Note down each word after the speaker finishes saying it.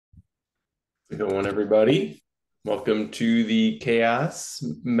Good one, everybody. Welcome to the CHAOSS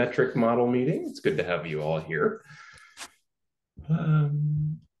metric model meeting. It's good to have you all here.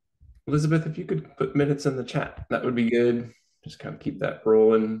 Elizabeth, if you could put minutes in the chat, that would be good. Just kind of keep that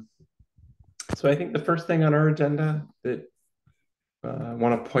rolling. So I think the first thing on our agenda that I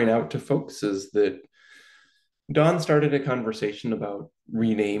want to point out to folks is that Don started a conversation about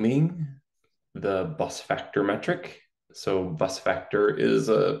renaming the bus factor metric. So bus factor is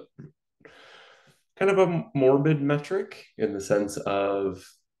a kind of a morbid metric in the sense of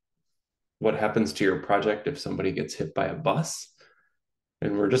what happens to your project if somebody gets hit by a bus.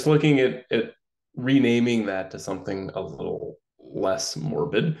 And we're just looking at renaming that to something a little less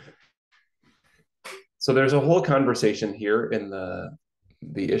morbid. So there's a whole conversation here in the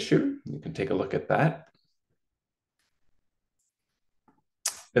issue. You can take a look at that.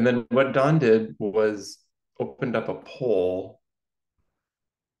 And then what Don did was opened up a poll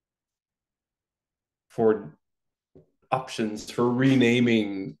for options for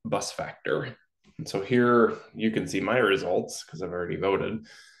renaming bus factor. And so here you can see my results because I've already voted.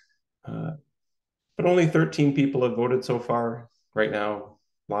 But only 13 people have voted so far. Right now,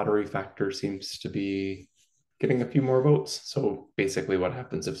 lottery factor seems to be getting a few more votes. So basically what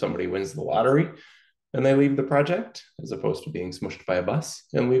happens if somebody wins the lottery and they leave the project as opposed to being smushed by a bus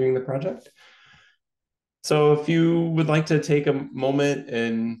and leaving the project. So if you would like to take a moment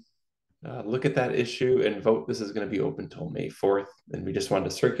and look at that issue and vote, this is going to be open till May 4th. And we just wanted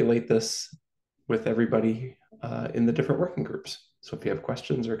to circulate this with everybody in the different working groups. So if you have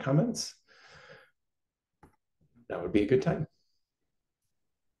questions or comments, that would be a good time.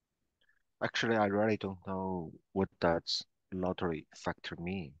 Actually, I really don't know what does lottery factor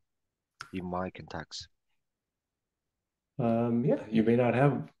mean in my context. Yeah, you may not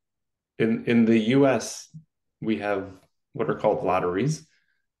have in the US, we have what are called lotteries,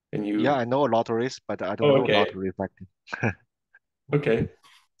 and Yeah, you. I know lotteries, but I don't Oh, know okay, lottery factor. okay.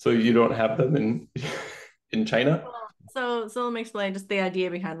 So you don't have them in in China? So let me explain just the idea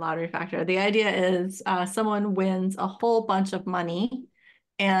behind lottery factor. The idea is someone wins a whole bunch of money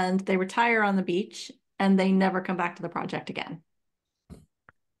and they retire on the beach and they never come back to the project again.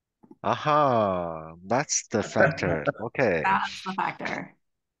 Aha, that's the factor. Okay. That's the factor.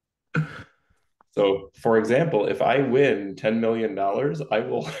 So, for example, if I win $10 million, I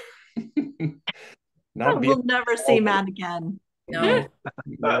will not be. We'll never see Matt again. No,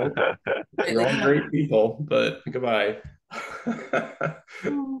 no, you're all great people, but goodbye.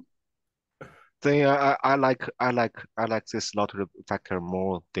 Then I like this lottery factor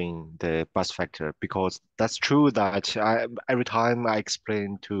more than the bus factor because that's true that every time I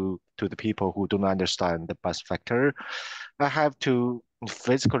explain to the people who don't understand the bus factor, I have to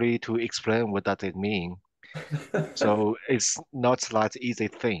physically to explain what does it mean. So it's not that easy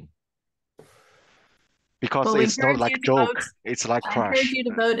thing because Well, we it's not encourage you like to vote. joke. It's like I encourage crush. you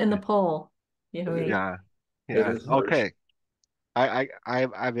to vote in the poll. Yahui. Yeah, It yeah. is harsh. Okay. I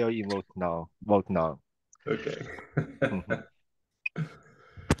will vote now. Vote now. Okay. Mhm.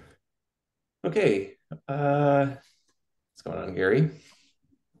 Okay. What's going on, Gary?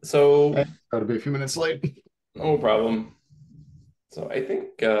 So, Gotta be a few minutes late. no problem. So I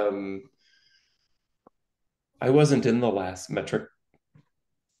think I wasn't in the last metric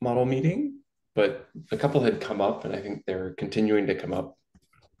model meeting, but a couple had come up, and I think they're continuing to come up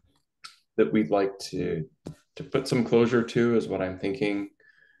that we'd like to put some closure to, is what I'm thinking.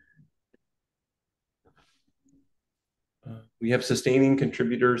 We have sustaining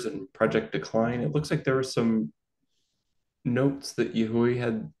contributors and project decline. It looks like there were some notes that Yahui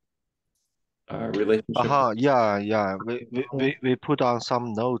had relationship. Yeah, yeah. We put on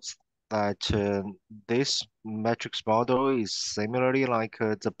some notes that this metrics model is similarly like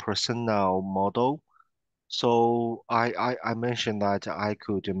the personnel model. So I mentioned that I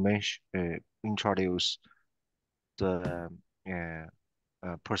could introduce the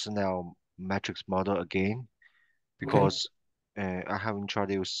personnel metrics model again Okay. because I have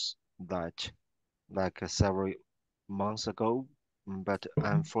introduced that like several months ago, but Okay.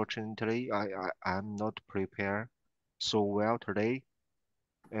 unfortunately I'm not prepared so well today.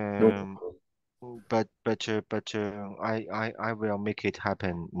 No Um, problem. I will make it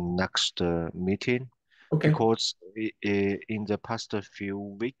happen next meeting Okay. because in the past few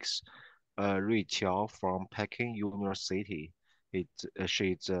weeks, Rui Qiao from Peking University,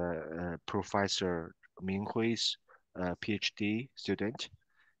 she's Professor Ming Hui's PhD student,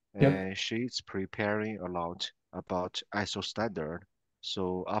 Yep. and she's preparing a lot about ISO standard.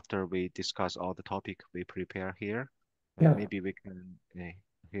 So after we discuss all the topic we prepare here, Yeah. maybe we can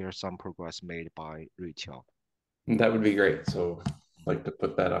hear some progress made by Rachel. That would be great. So I'd like to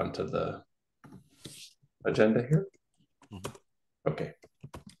put that onto the agenda here? Mhm. Okay.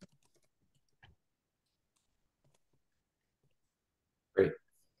 Great.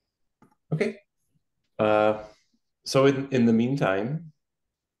 Okay. So in the meantime,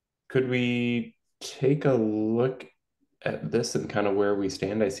 could we take a look at this and kind of where we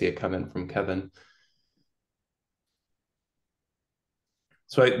stand? I see a comment from Kevin.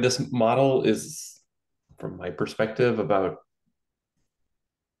 So this model is, from my perspective, about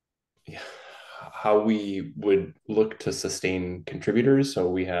how we would look to sustain contributors. So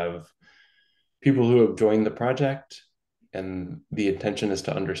we have people who have joined the project, and the intention is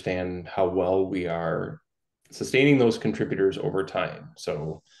to understand how well we are sustaining those contributors over time.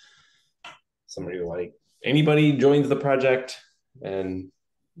 So somebody like anybody joins the project, and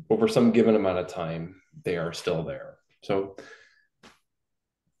over some given amount of time, they are still there. So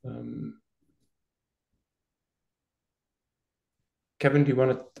Kevin, do you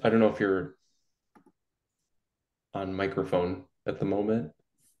want to, I don't know if you're on microphone at the moment,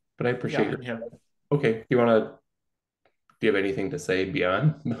 but I appreciate your, okay, do you have anything to say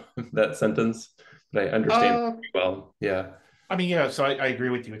beyond that sentence? But I understand well. Yeah. I mean, yeah, so I agree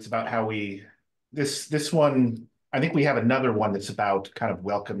with you. It's about how we, this one, I think we have another one that's about kind of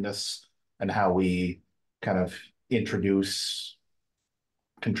welcomeness and how we kind of introduce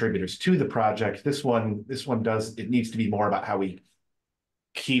contributors to the project. This one does, it needs to be more about how we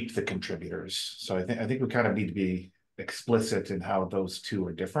keep the contributors. So I think we kind of need to be explicit in how those two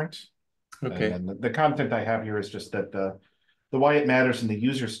are different. Okay. And then the content I have here is just that the why it matters and the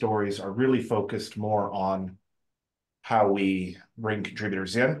user stories are really focused more on how we bring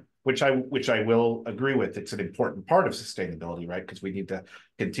contributors in, which I will agree with. It's an important part of sustainability, right? Because we need to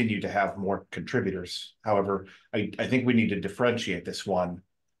continue to have more contributors. However, I think we need to differentiate this one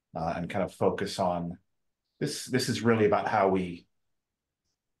and kind of focus on this. This is really about how we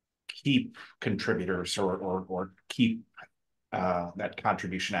keep contributors or keep that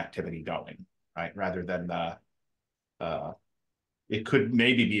contribution activity going, right? Rather than it could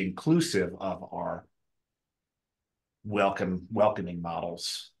maybe be inclusive of our welcoming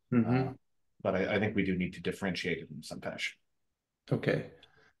models. But I think we do need to differentiate it in some fashion. Okay.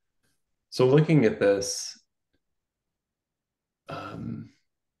 So looking at this,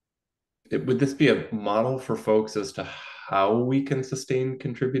 would this be a model for folks as to how we can sustain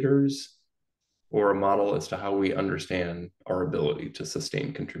contributors, or a model as to how we understand our ability to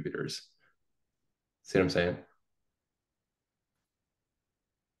sustain contributors? See what I'm saying?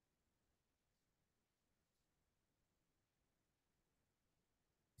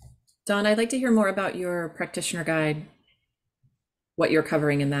 Don, I'd like to hear more about your practitioner guide, what you're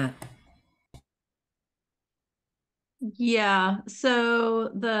covering in that. Yeah, so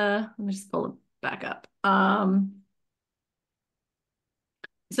let me just pull it back up.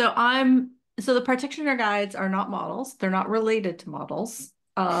 So the practitioner guides are not models. They're not related to models.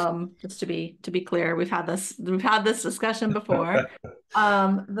 Just to be clear, we've had this discussion before.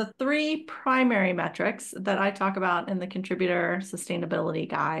 The three primary metrics that I talk about in the contributor sustainability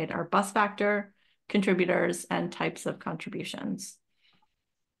guide are bus factor, contributors, and types of contributions.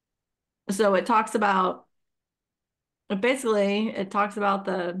 So it talks about the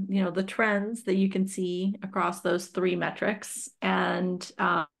trends that you can see across those three metrics and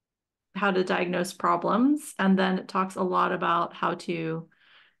how to diagnose problems. And then it talks a lot about how to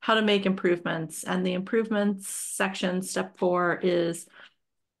make improvements. And the improvements section, step 4, is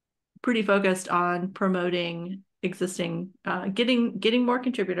pretty focused on promoting existing, getting more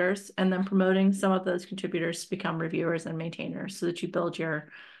contributors, and then promoting some of those contributors to become reviewers and maintainers so that you build your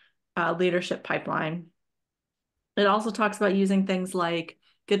leadership pipeline. It also talks about using things like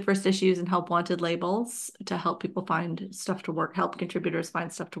good first issues and help wanted labels to help people find stuff to work, help contributors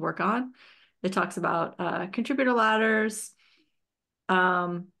find stuff to work on. It talks about contributor ladders,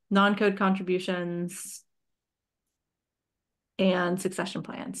 non-code contributions, and succession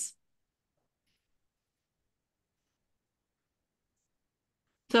plans.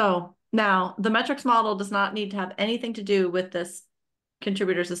 So now the metrics model does not need to have anything to do with this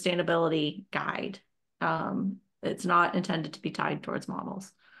contributor sustainability guide. It's not intended to be tied towards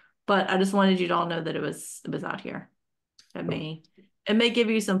models, but I just wanted you to all know that it was now here. It may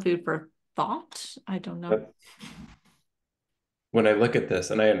give you some food for thought. I don't know. When I look at this,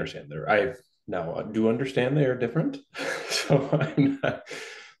 and I understand I do understand they are different.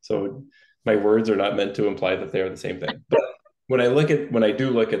 So my words are not meant to imply that they are the same thing. But when I do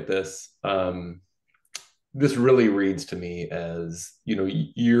look at this, this really reads to me as,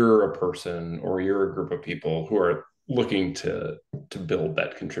 you're a person or you're a group of people who are looking to build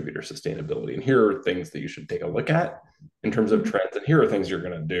that contributor sustainability. And here are things that you should take a look at in terms of trends. And here are things you're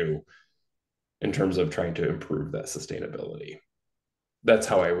going to do. in terms of trying to improve that sustainability. That's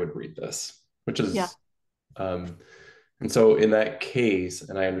how I would read this, which is, Yeah. And so in that case,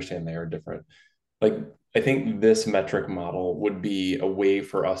 and I understand they are different, like I think this metric model would be a way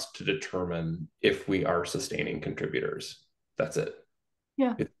for us to determine if we are sustaining contributors. That's it.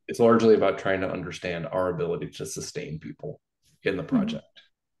 Yeah. It's largely about trying to understand our ability to sustain people in the project.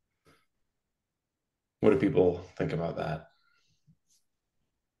 What do people think about that?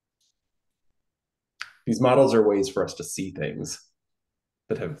 These models are ways for us to see things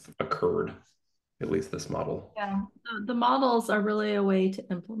that have occurred, at least this model. Yeah, the models are really a way to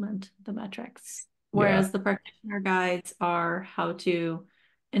implement the metrics, whereas the practitioner guides are how to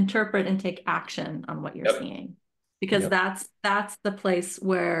interpret and take action on what you're seeing, because that's the place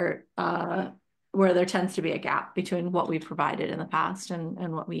where there tends to be a gap between what we've provided in the past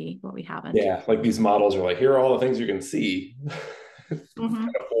and what we haven't. Yeah, like these models are like, here are all the things you can see.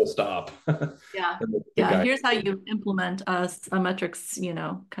 Kind of full stop. Yeah. Here's how you implement a metrics,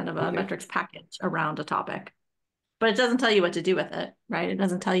 kind of a metrics package around a topic. But it doesn't tell you what to do with it, right? It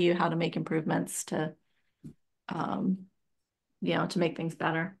doesn't tell you how to make improvements to make things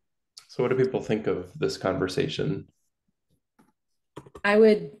better. So what do people think of this conversation? I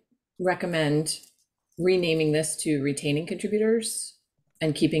would recommend renaming this to retaining contributors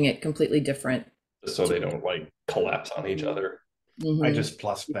and keeping it completely different. So they don't like collapse on each other. I just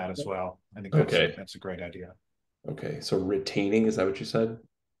plus that as well. I think that's a great idea. Okay, so retaining, is that what you said?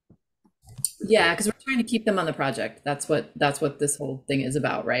 Yeah, because we're trying to keep them on the project. That's what this whole thing is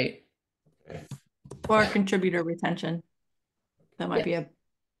about, right? Okay. Or contributor retention. That might be a.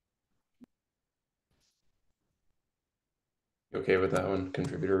 Okay with that one?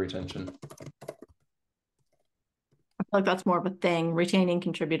 Contributor retention. I feel like that's more of a thing. Retaining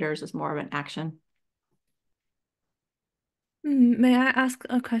contributors is more of an action. May I ask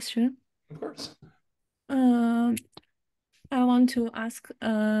a question? Of course. I want to ask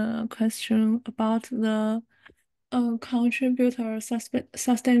a question about the contributor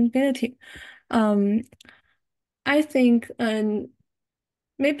sustainability. I think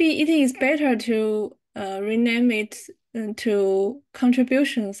maybe it is better to rename it to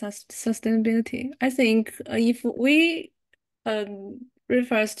contribution sustainability. I think if we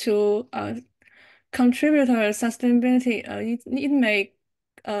refers to contributor sustainability, it may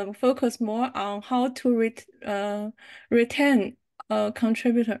focus more on how to retain a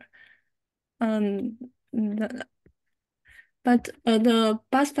contributor. But the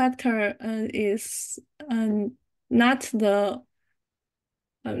bus factor is not the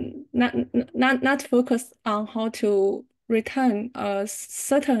not focused on how to retain a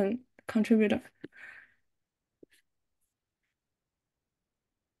certain contributor.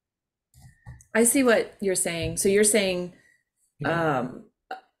 I see what you're saying. So you're saying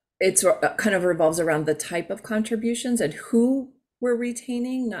it's kind of revolves around the type of contributions and who we're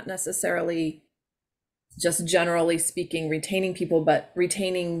retaining, not necessarily just generally speaking retaining people, but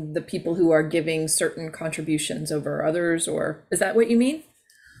retaining the people who are giving certain contributions over others, or is that what you mean?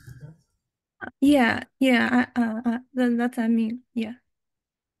 Yeah, that's I mean, yeah.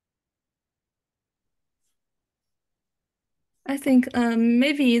 I think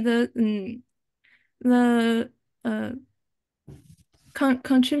maybe the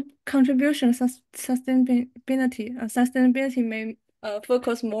contribution sustainability may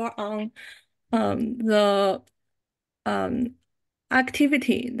focus more on the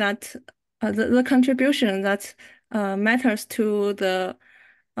activity that the contribution that matters to the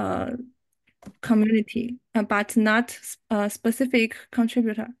community, but not a specific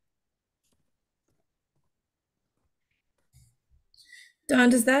contributor.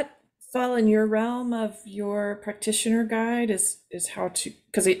 Don, does that fall in your realm of your practitioner guide? Is how to,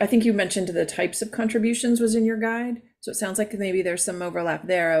 because I think you mentioned the types of contributions was in your guide, so it sounds like maybe there's some overlap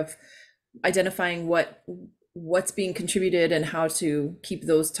there of identifying what's being contributed and how to keep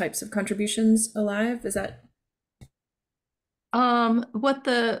those types of contributions alive. Is that what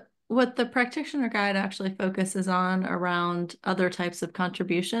the practitioner guide actually focuses on around other types of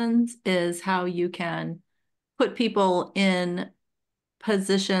contributions is how you can put people in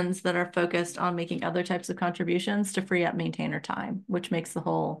positions that are focused on making other types of contributions to free up maintainer time, which makes the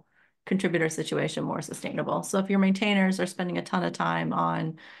whole contributor situation more sustainable. So if your maintainers are spending a ton of time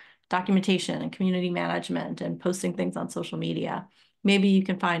on documentation and community management and posting things on social media, maybe you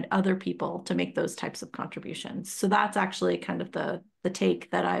can find other people to make those types of contributions. So that's actually kind of the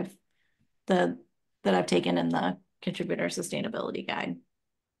take that I've taken in the contributor sustainability guide.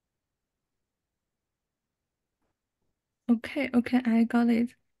 Okay, I got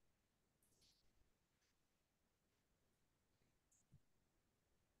it.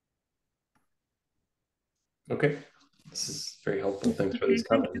 Okay, this is very helpful. Thanks for Okay, these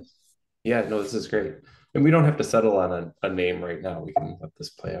thank you. comments. Yeah, no, this is great. And we don't have to settle on a name right now. We can let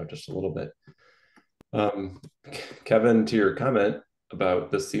this play out just a little bit. Kevin, to your comment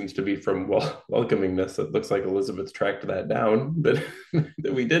about this seems to be from welcomingness. It looks like Elizabeth tracked that down, but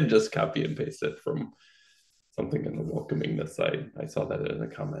that we did just copy and paste it from something in the welcomingness side. I saw that in a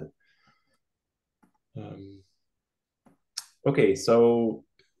comment. Okay, so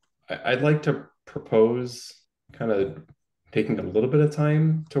I'd like to propose kind of taking a little bit of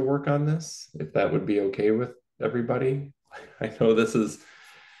time to work on this, if that would be okay with everybody. I know this is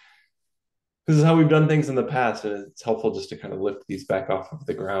how we've done things in the past, and it's helpful just to kind of lift these back off of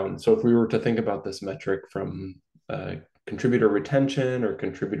the ground. So if we were to think about this metric from contributor retention or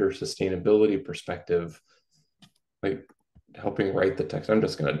contributor sustainability perspective, like helping write the text, I'm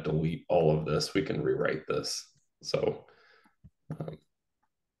just going to delete all of this. We can rewrite this. So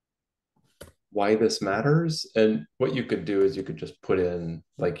why this matters, and what you could do is you could just put in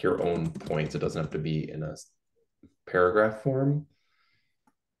like your own points. It doesn't have to be in a paragraph form.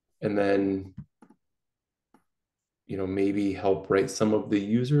 And then maybe help write some of the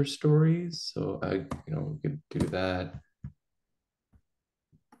user stories. So I could do that.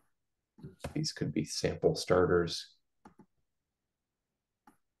 These could be sample starters.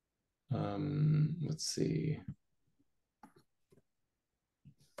 Let's see.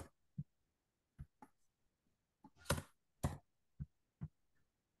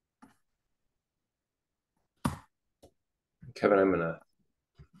 Kevin, I'm gonna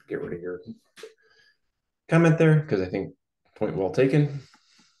get rid of your comment there because I think point well taken.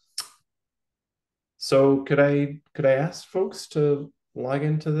 So could I ask folks to log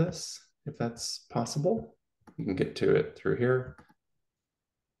into this if that's possible? You can get to it through here.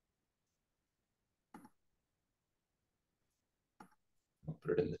 I'll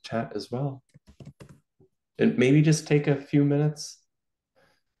put it in the chat as well. And maybe just take a few minutes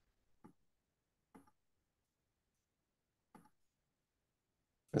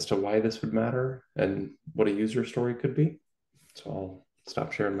as to why this would matter and what a user story could be. So I'll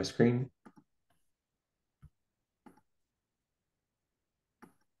stop sharing my screen.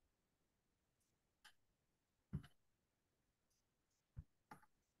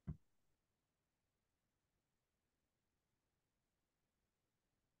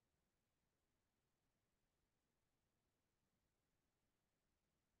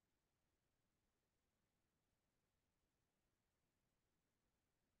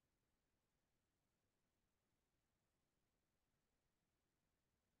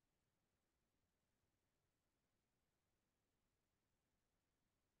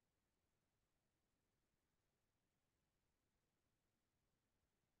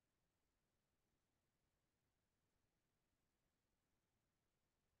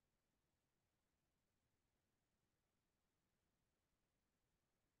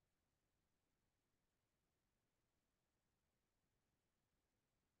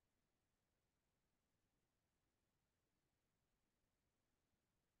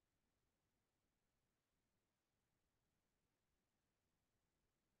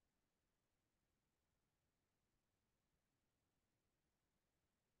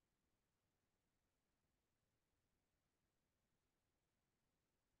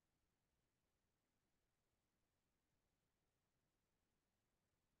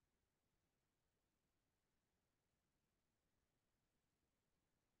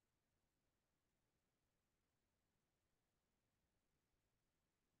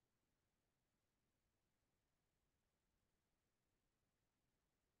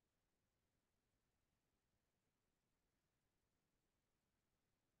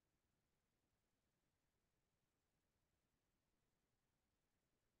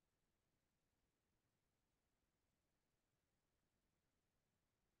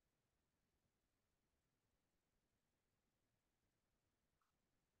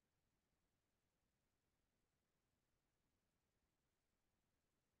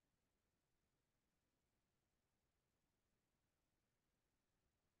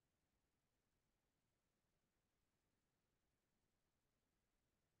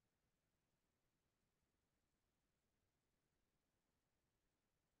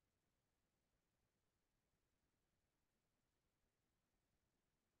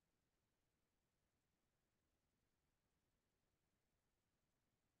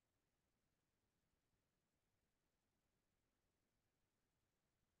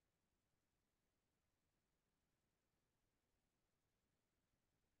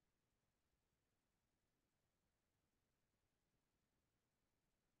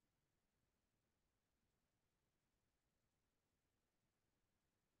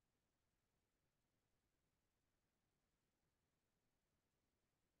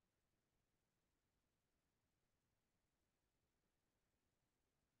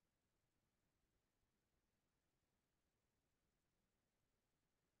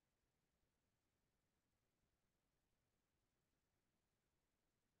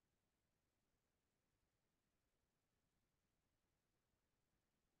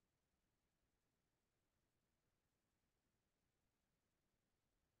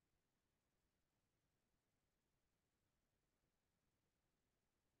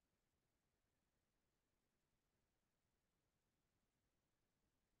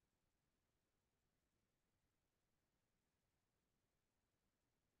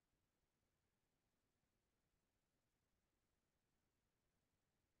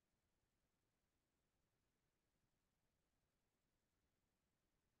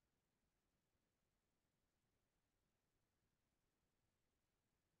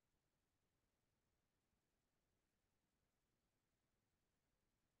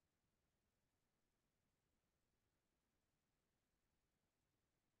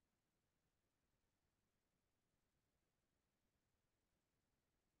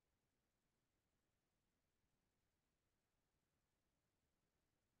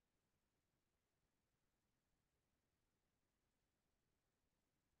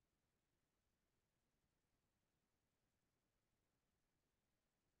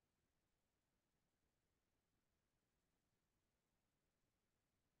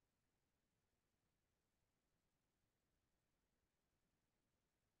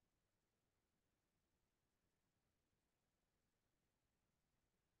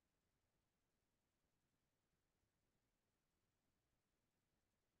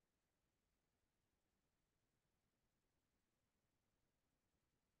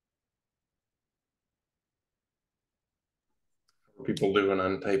 People doing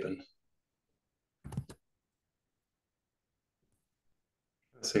on typing.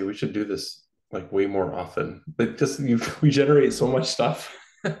 Say we should do this like way more often. Like just we generate so much stuff.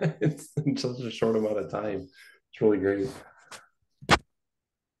 It's in such a short amount of time. It's really great.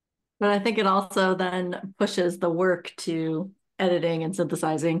 But I think it also then pushes the work to editing and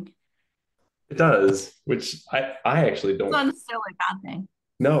synthesizing. It does, which I actually It's don't. not necessarily a bad thing.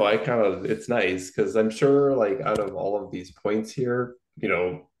 No, I kind of it's nice because I'm sure like out of all of these points here,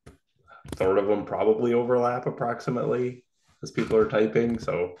 a third of them probably overlap approximately as people are typing.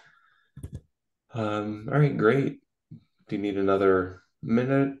 So all right, great. Do you need another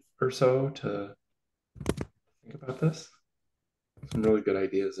minute or so to think about this? Some really good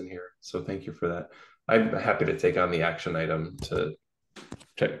ideas in here. So thank you for that. I'm happy to take on the action item to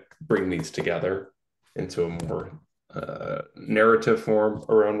bring these together into a more narrative form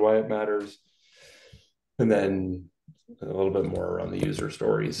around why it matters. And then a little bit more around the user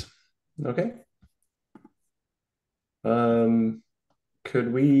stories. Okay.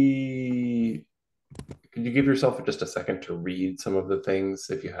 Could you give yourself just a second to read some of the things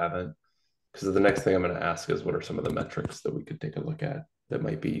if you haven't? Because the next thing I'm going to ask is what are some of the metrics that we could take a look at that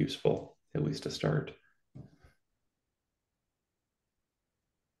might be useful, at least to start.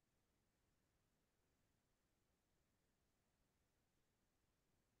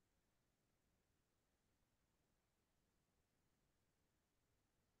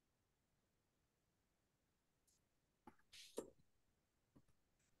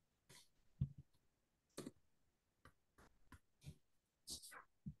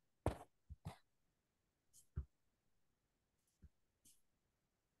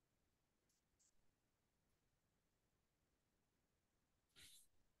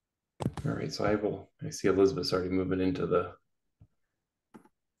 All right, so I see Elizabeth's already moving into the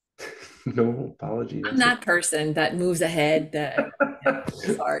no apology. I'm that person that moves ahead.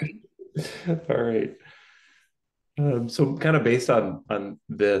 Sorry. All right. So kind of based on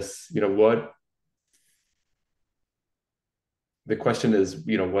this, what the question is,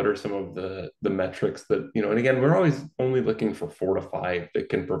 what are some of the metrics that, and again, we're always only looking for 4 to 5 that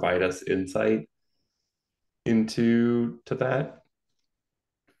can provide us insight into that.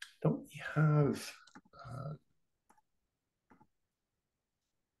 Don't we have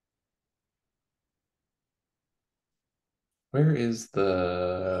where is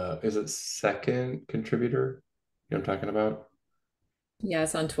it second contributor? You know what I'm talking about? Yeah,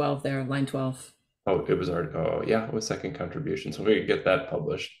 it's on 12 there, line 12. Oh, it was already, oh yeah, it was second contribution. So we could get that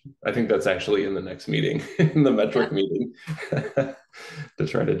published. I think that's actually in the next meeting, in the metric meeting, to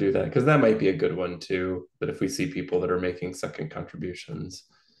try to do that. Because that might be a good one too, that if we see people that are making second contributions.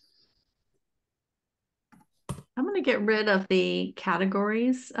 I'm going to get rid of the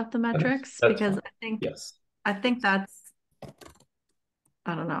categories of the metrics That's because fine. Yes. I think that's,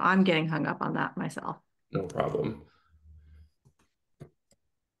 I don't know, I'm getting hung up on that myself. No problem.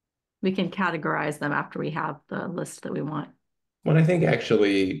 We can categorize them after we have the list that we want. Well, I think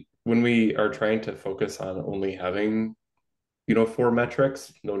actually when we are trying to focus on only having, 4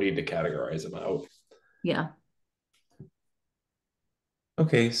 metrics, no need to categorize them out. Yeah.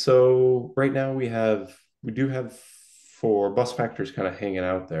 Okay, so right now we do have 4 bus factors kind of hanging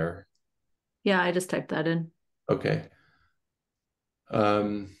out there. Yeah, I just typed that in. Okay.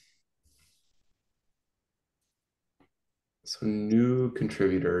 So new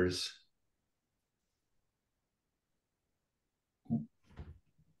contributors.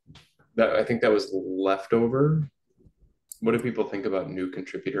 I think that was leftover. What do people think about new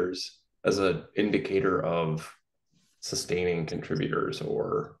contributors as an indicator of sustaining contributors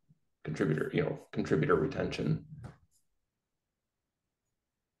or contributor retention?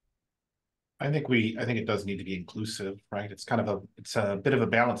 I think it does need to be inclusive, right? It's a bit of a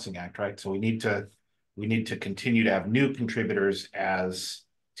balancing act, right? So we need to continue to have new contributors as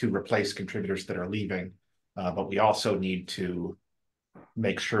to replace contributors that are leaving, but we also need to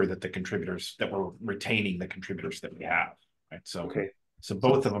make sure that we're retaining the contributors that we have, right? So Okay. So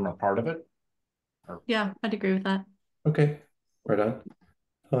both of them are part of it. Yeah, I'd agree with that. Okay, right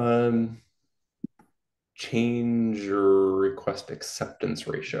on. Change or request acceptance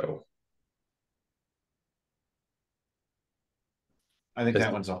ratio. I think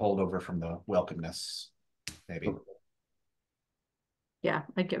that one's a holdover from the welcomeness, maybe. Okay. Yeah,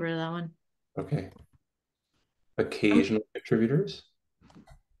 I'd get rid of that one. Okay. Occasional contributors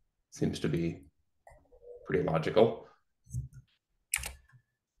seems to be pretty logical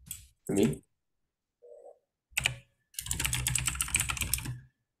to me.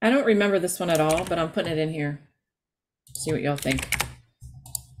 I don't remember this one at all, but I'm putting it in here. See what y'all think.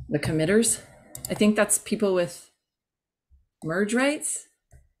 The committers. I think that's people with merge rights?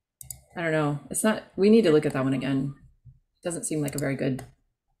 I don't know. It's not, we need to look at that one again. Doesn't seem like a very good,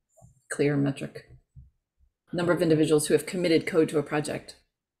 clear metric. Number of individuals who have committed code to a project.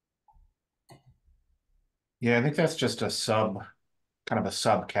 Yeah, I think that's just kind of a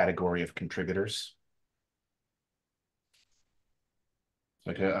subcategory of contributors.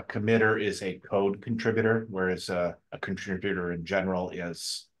 Like a committer is a code contributor, whereas a contributor in general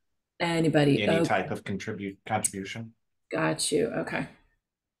is Anybody. any Okay. type of contribution. Got you. Okay.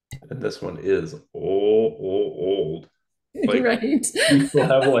 And this one is old. Like, right. we still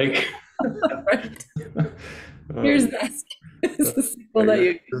have like right. Here's this. This is the symbol that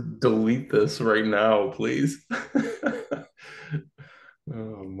you just delete this right now, please.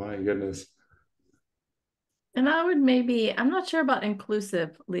 Oh my goodness. And I would maybe, I'm not sure about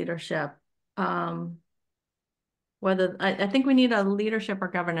inclusive leadership. Whether I think we need a leadership or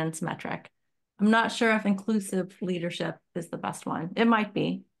governance metric. I'm not sure if inclusive leadership is the best one. It might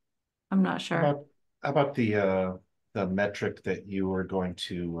be. I'm not sure. How about the metric that you were going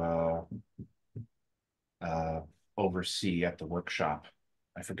to oversee at the workshop?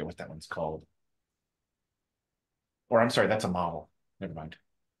 I forget what that one's called. Or I'm sorry, that's a model. Never mind.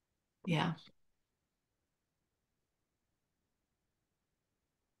 Yeah.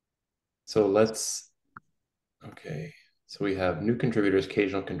 So okay. So we have new contributors,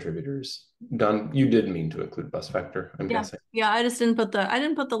 occasional contributors. Don, you did mean to include bus factor, I'm guessing. Yeah, I just didn't put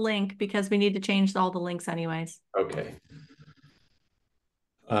the link because we need to change all the links anyways. Okay.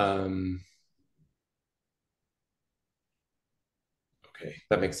 Okay,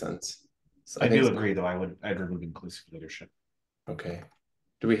 that makes sense. So I do agree, though. I'd remove inclusive leadership. Okay.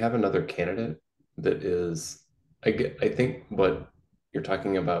 Do we have another candidate that is? I think what you're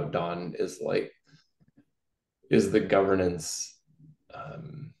talking about, Don, is like, is the governance?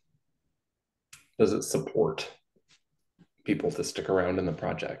 Does it support people to stick around in the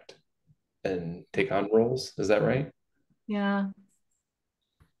project and take on roles? Is that right? Yeah.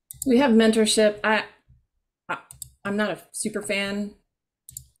 We have mentorship. I'm not a super fan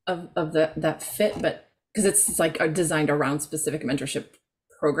of that fit, but because it's like designed around specific mentorship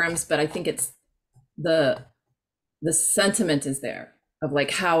programs, but I think it's the sentiment is there of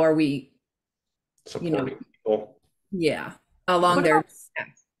like, how are we supporting people? Yeah, along there.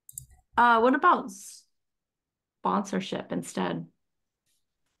 What about sponsorship instead?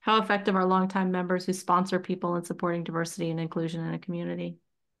 How effective are longtime members who sponsor people in supporting diversity and inclusion in a community?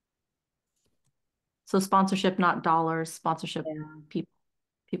 So sponsorship, not dollars, sponsorship,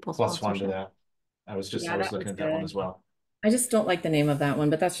 people Plus one to sponsorship. that. I was looking at that one as well. I just don't like the name of that one,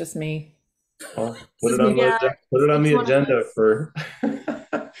 but that's just me. Oh, put it on the agenda for.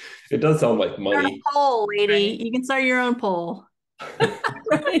 It does sound like money. Poll, lady. You can start your own poll.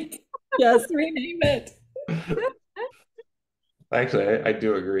 Right. Yes, rename it. Actually, I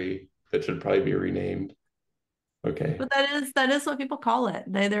do agree. That should probably be renamed. Okay. But that is what people call it.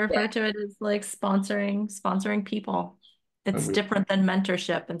 They refer to it as like sponsoring people. It's different than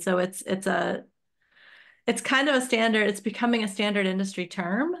mentorship. And so it's kind of a standard, it's becoming a standard industry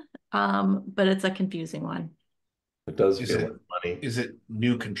term, but it's a confusing one. It does feel like money. Is it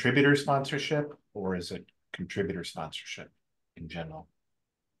new contributor sponsorship or is it contributor sponsorship in general?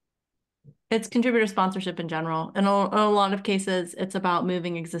 It's contributor sponsorship in general. In a lot of cases, it's about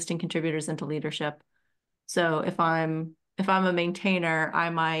moving existing contributors into leadership. So if I'm a maintainer, I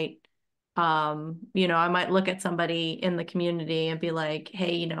might I might look at somebody in the community and be like,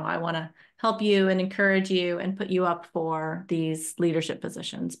 hey, I want to help you and encourage you and put you up for these leadership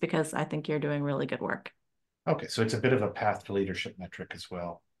positions because I think you're doing really good work. Okay, so it's a bit of a path to leadership metric as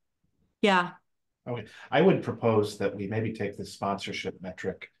well. Yeah. Okay, I would propose that we maybe take this sponsorship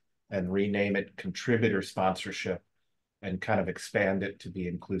metric and rename it contributor sponsorship and kind of expand it to be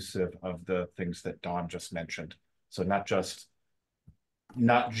inclusive of the things that Dawn just mentioned. So not just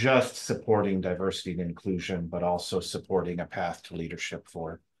supporting diversity and inclusion, but also supporting a path to leadership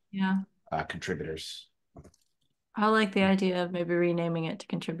for contributors. I like the idea of maybe renaming it to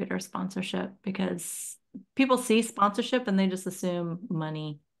contributor sponsorship because people see sponsorship and they just assume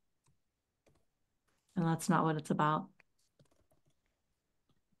money. And that's not what it's about.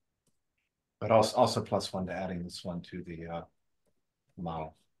 But also plus one to adding this one to the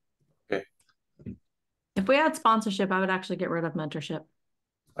model. Okay. If we had sponsorship, I would actually get rid of mentorship.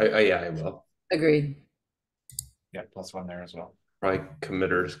 I will. Agreed. Yeah, plus one there as well. Probably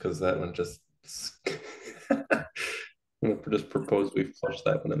committers because that one just. I'm gonna just propose we flush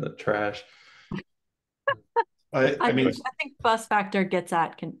that one in the trash. I think bus factor gets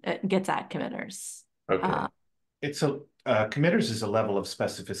at committers. Okay. It's committers is a level of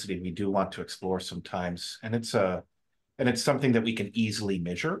specificity we do want to explore sometimes, and it's and it's something that we can easily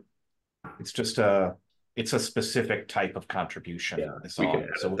measure. It's just it's a specific type of contribution. Yeah, Is we can all. add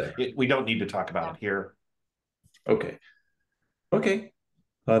it So there. we don't need to talk about it here. Okay. Okay.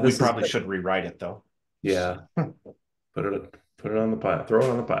 We This is probably good. should rewrite it though. Yeah. Put it on the pile. Throw it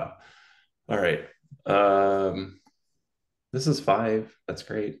on the pile. All right. This is 5. That's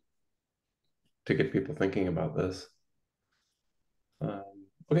great to get people thinking about this.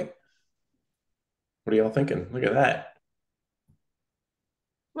 Okay. What are y'all thinking? Look at that.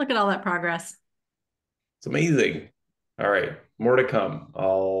 Look at all that progress. It's amazing. All right. More to come.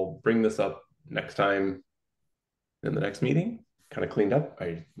 I'll bring this up next time in the next meeting. Kind of cleaned up.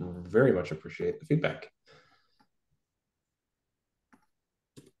 I very much appreciate the feedback.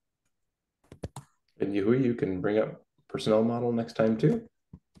 And Yahui, you can bring up personnel model next time too.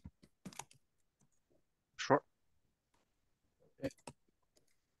 Sure.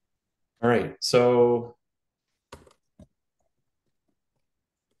 All right. So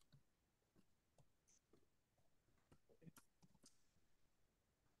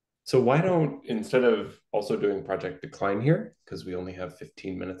why don't, instead of also doing project decline here, because we only have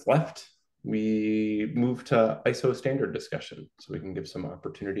 15 minutes left, we move to ISO standard discussion so we can give some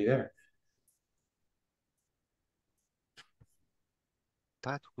opportunity there.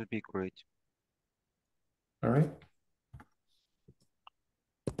 That would be great. All right.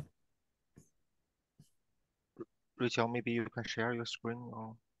 Rachel, maybe you can share your screen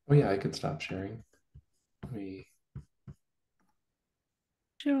or Oh yeah, I could stop sharing.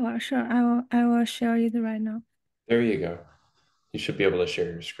 Sure. I will share it right now. There you go. You should be able to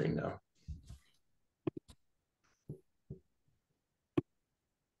share your screen now.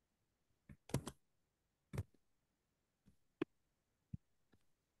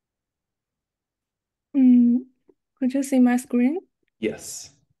 Could you see my screen?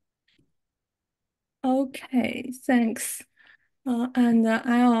 Yes. Okay, thanks. And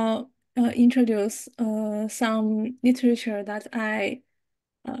I'll introduce some literature that I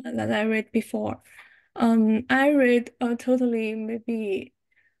read before. I read totally maybe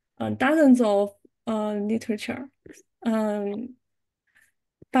dozens of literature,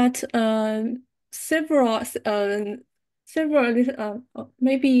 but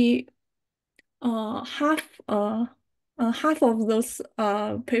maybe half half of those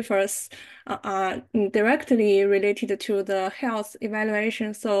papers are directly related to the health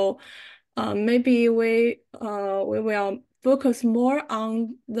evaluation. So maybe we will focus more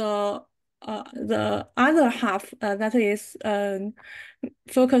on the other half that is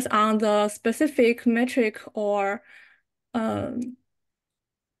focus on the specific metric or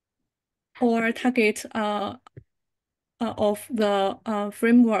target of the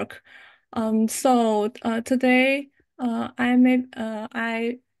framework. So today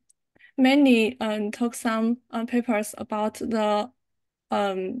I mainly talk some papers about the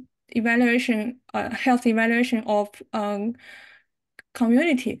health evaluation of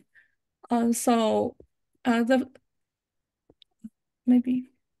community. So the maybe.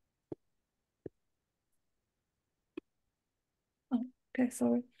 Oh, okay,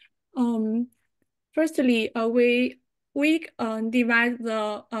 sorry. Firstly, we divide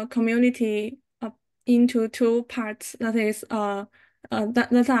the community into 2 parts. That is that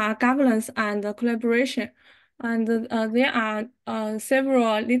are governance and collaboration, and there are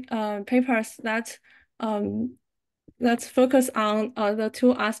several papers that focus on the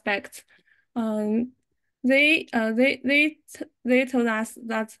 2 aspects. They told us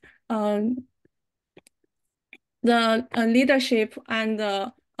that the leadership and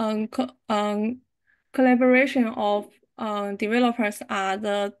the collaboration of developers are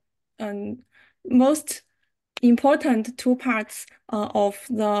the most important 2 parts of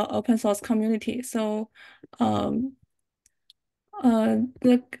the open source community. So the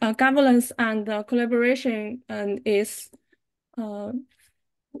governance and the collaboration is a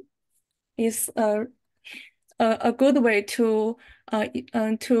good way to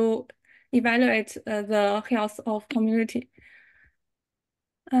evaluate the health of community.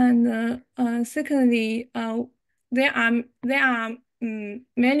 And secondly, there are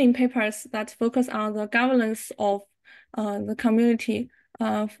many papers that focus on the governance of the community.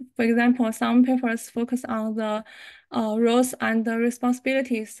 For example, some papers focus on the roles and the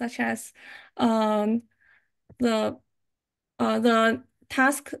responsibilities, such as the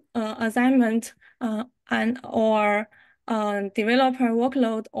task assignment and or developer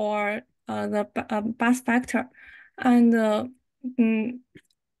workload or the bus factor. And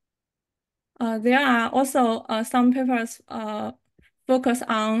there are also some papers focus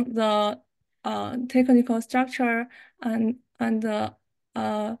on the technical structure and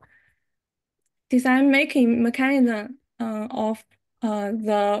design making mechanism of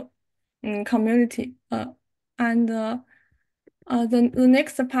the community. And the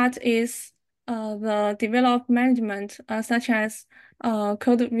next part is the develop management, such as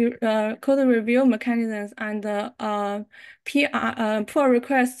code review mechanisms and pull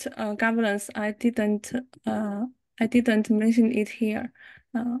request governance. I didn't mention it here.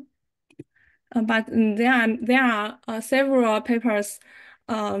 But there are several papers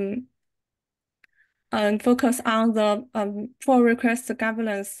focus on the pull request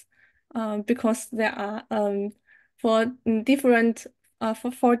governance because there are for different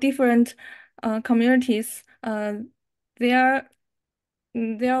communities their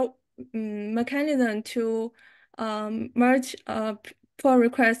mechanism to merge pull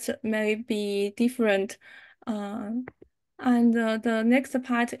requests may be different. And the next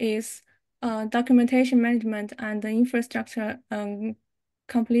part is documentation management and the infrastructure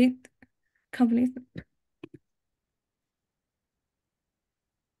complete.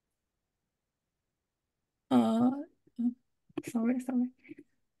 Sorry.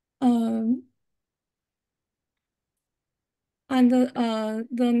 And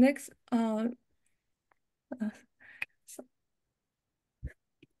the next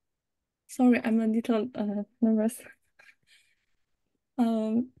sorry, I'm a little nervous.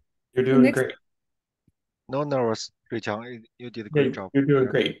 You're doing great. No nervous, Ruiqiang. You did a great job. You're doing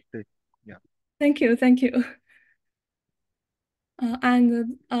great. Yeah. Thank you.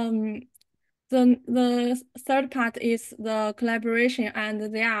 And the third part is the collaboration,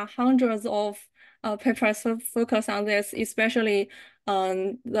 and there are hundreds of papers focus on this, especially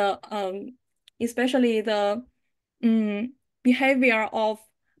the behavior of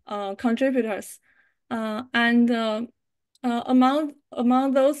contributors, and among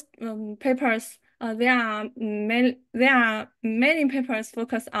those papers. There are many papers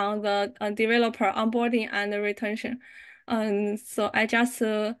focused on the developer onboarding and retention. So I just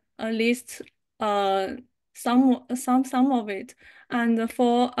list some of it. And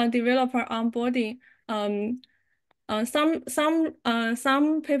for a developer onboarding, some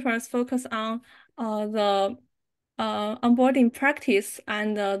papers focus on the onboarding practice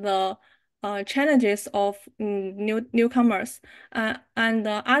and the challenges of newcomers, and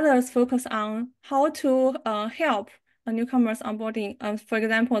others focus on how to help newcomers onboarding. For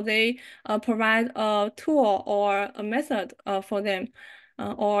example, they provide a tool or a method for them,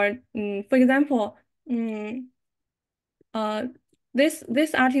 or for example,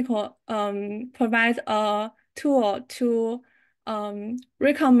 this article provides a tool to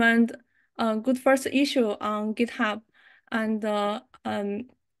recommend a good first issue on GitHub, and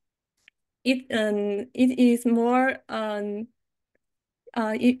it is more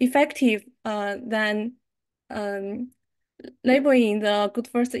effective than labeling the good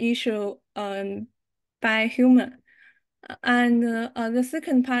first issue by human. And the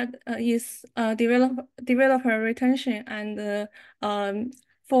second part is developer retention, and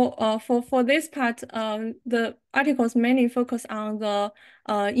for this part, the articles mainly focus on the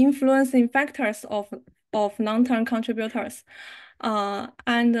influencing factors of long-term contributors.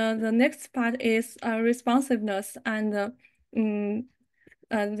 And the next part is responsiveness, and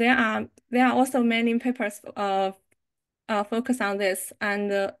there are also many papers focus on this.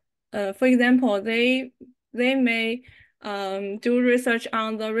 And for example, they may do research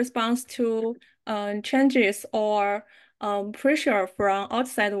on the response to changes or pressure from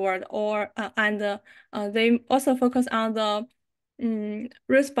outside world, or and they also focus on the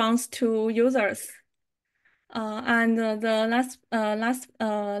response to users. And the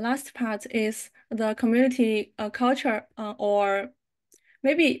last part is the community culture, or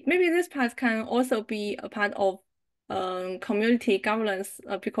maybe this part can also be a part of community governance,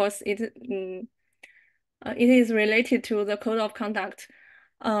 because it is related to the code of conduct.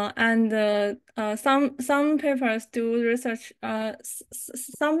 And some papers do research.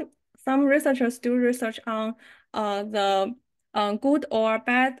 Some researchers do research on the good or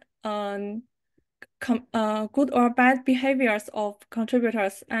bad behaviors of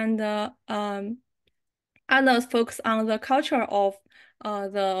contributors, and others focus on the culture of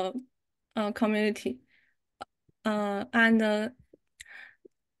the community. And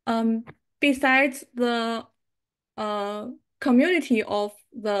besides the community of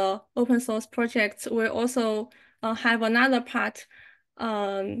the open source projects, we also have another part.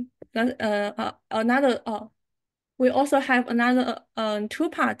 We also have another two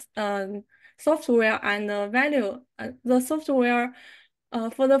parts: software and value. The software.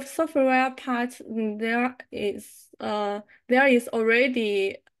 For the software part, there is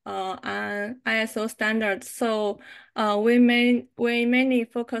already an ISO standard, so we mainly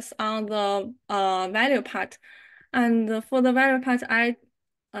focus on the value part. And for the value part, I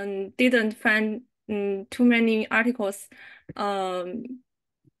didn't find too many articles.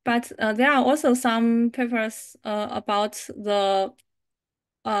 But there are also some papers about the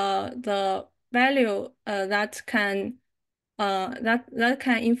value that can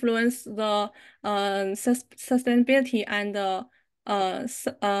influence the sustainability and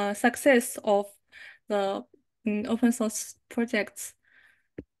success of the open source projects.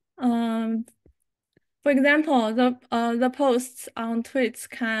 For example, the posts on tweets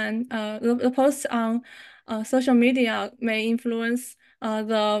can the posts on social media may influence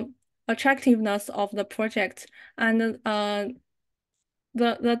the attractiveness of the project, and the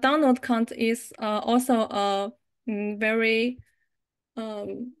download count is also a very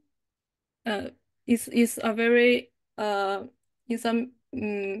is a very is a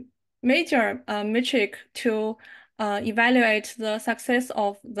major metric to evaluate the success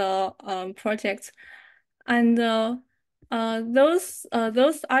of the project. And those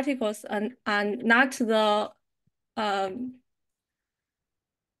articles are not the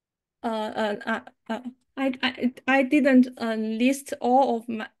I didn't list all of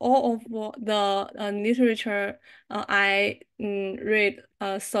the literature I read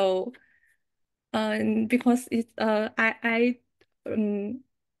so because it's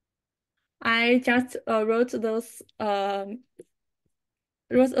I just wrote those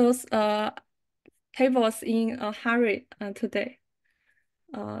tables in a hurry today.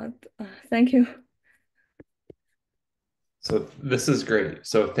 Thank you. So this is great.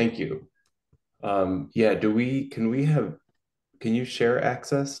 So thank you. Yeah, can you share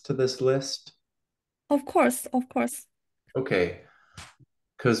access to this list? Of course. Okay.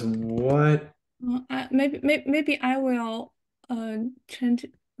 Because what? Maybe I will change.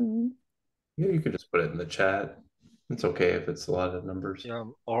 Yeah, you could just put it in the chat. It's okay if it's a lot of numbers. Yeah,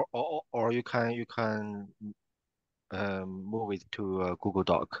 or you can move it to a Google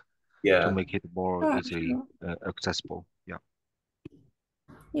Doc to Yeah. make it more Sure, easily sure. accessible. Yeah.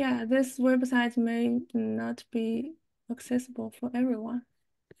 Yeah, this website may not be accessible for everyone,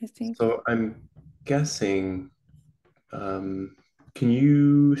 I think. So I'm guessing, can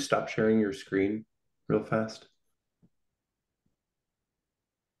you stop sharing your screen real fast?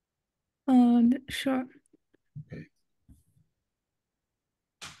 Sure. Okay.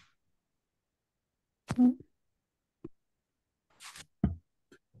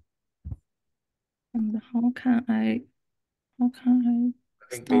 And how can I I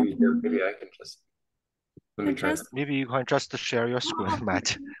think stop? maybe I can just let me try that. Maybe you can just share your screen,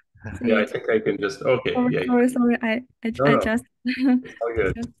 Matt. Yeah, I think I can just okay. Yeah, yeah. Sorry. I No, just it's all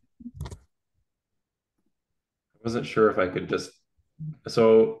good. just I wasn't sure if I could just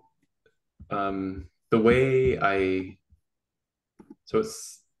so the way I so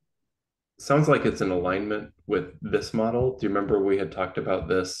it's sounds like it's in alignment with this model. Do you remember we had talked about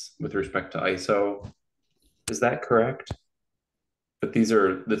this with respect to ISO? Is that correct? But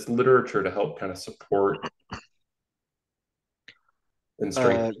this literature to help kind of support and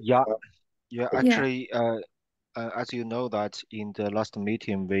strengthen. Yeah, yeah. actually, as you know that in the last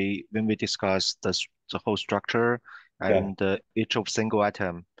meeting, when we discussed the whole structure Yeah. and each of single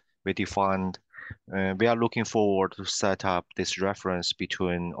item, we defined we are looking forward to set up this reference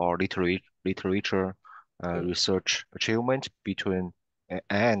between our literature Yep. research achievement between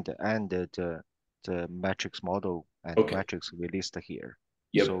and the metrics model and Okay. metrics we list here.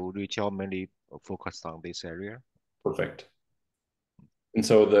 Yep. So retail mainly focused on this area. Perfect. And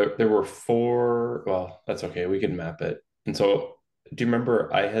so there were four, well, that's okay. We can map it. And so do you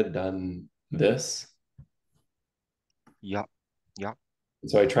remember I had done this? Yeah.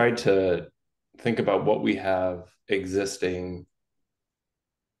 So I tried to think about what we have existing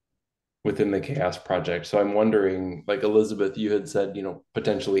within the CHAOSS project. So I'm wondering, like Elizabeth, you had said,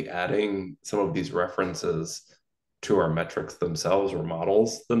 potentially adding some of these references to our metrics themselves or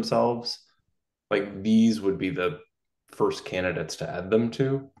models themselves. Like these would be the first candidates to add them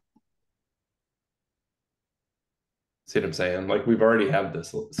to. See what I'm saying? Like we've already have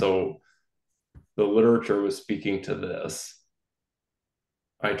this. So the literature was speaking to this.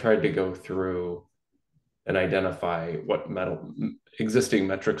 I tried to go through and identify what existing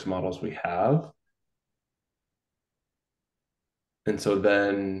metrics models we have. And so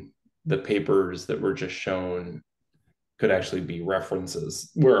then the papers that were just shown could actually be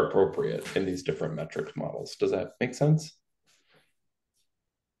references where appropriate in these different metrics models. Does that make sense?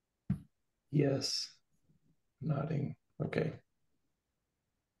 Yes. Nodding. Okay.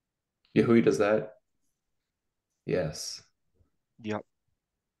 Yahui, does that? Yes. Yeah.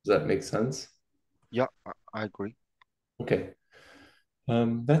 Does that make sense? Yeah, I agree. Okay.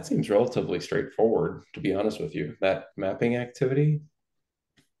 That seems relatively straightforward, to be honest with you, that mapping activity.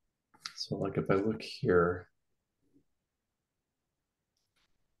 So like if I look here,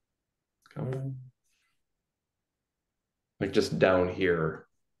 like just down here,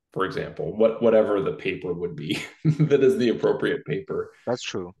 for example, whatever the paper would be that is the appropriate paper. That's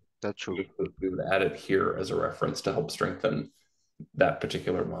true. That's true. We would add it here as a reference to help strengthen that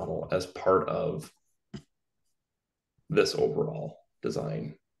particular model as part of this overall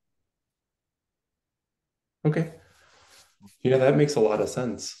design. Okay. Yeah, that makes a lot of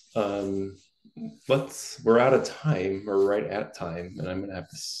sense. We're out of time, or right at time, and I'm gonna have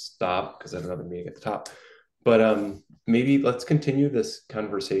to stop because I have another meeting at the top. But maybe let's continue this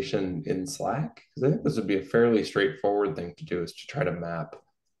conversation in Slack, because I think this would be a fairly straightforward thing to do, is to try to map.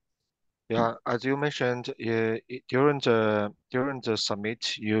 Yeah, as you mentioned, during the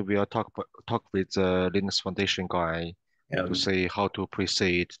summit, you will talk with the Linux Foundation guy to And see how to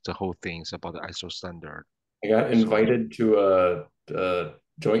proceed the whole things about the ISO standard. I got So invited to a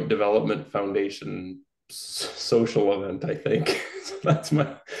Joint Development Foundation social event, I think. So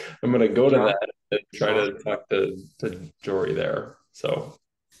I'm gonna go to yeah, that and try sure. to talk to Jory there. So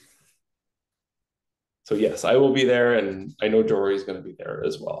yes, I will be there, and I know Jory's going to be there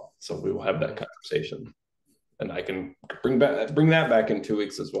as well. So we will have that conversation, and I can bring that back in 2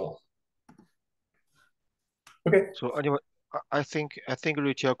 weeks as well. Okay. So anyway, I think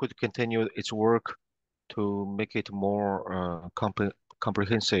retail could continue its work to make it more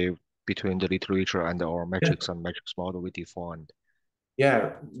comprehensive between the literature and our metrics and metrics model we defined.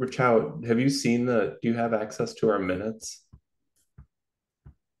 Yeah, Richao, do you have access to our minutes?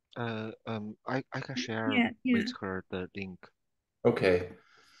 I can share Yeah, yeah. with her the link. Okay.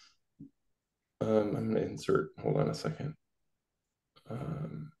 I'm gonna insert, hold on a second.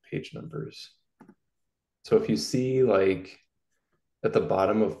 Page numbers. So if you see like at the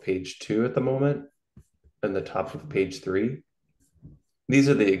bottom of page 2 at the moment and the top of page 3, these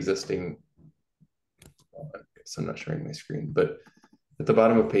are the existing, so I'm not sharing my screen, but at the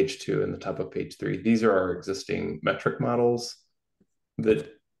bottom of page 2 and the top of page 3, these are our existing metric models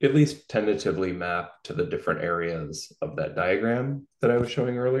that at least tentatively map to the different areas of that diagram that I was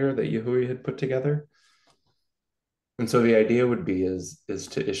showing earlier that Yahui had put together. And so the idea would be is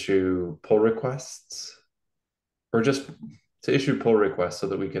to issue pull requests, or just to issue pull requests so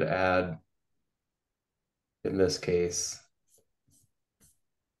that we could add, in this case,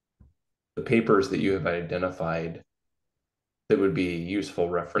 the papers that you have identified that would be useful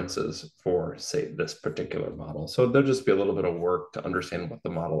references for, say, this particular model. So there'll just be a little bit of work to understand what the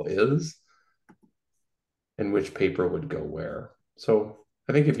model is and which paper would go where. So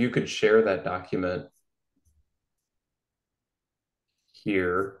I think if you could share that document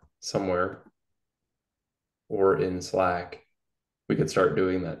here somewhere or in Slack, we could start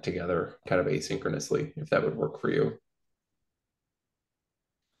doing that together kind of asynchronously, if that would work for you.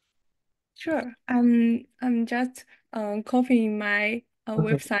 Sure. I'm just copying my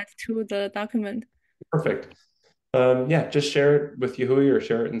Okay. website to the document. Perfect. Yeah, just share it with Yahui or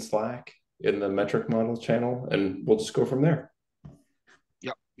share it in Slack in the metric model channel, and we'll just go from there.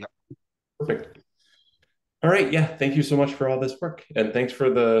 Yeah, yeah. Perfect. All right. Yeah. Thank you so much for all this work. And thanks for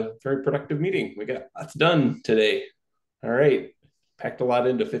the very productive meeting. We got lots done today. All right. Packed a lot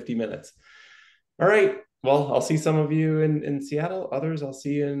into 50 minutes. All right. Well, I'll see some of you in Seattle. Others, I'll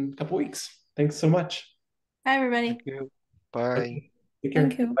see you in a couple weeks. Thanks so much. Hi, everybody. Thank you. Bye. Take care.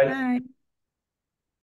 Thank you. Bye. Bye.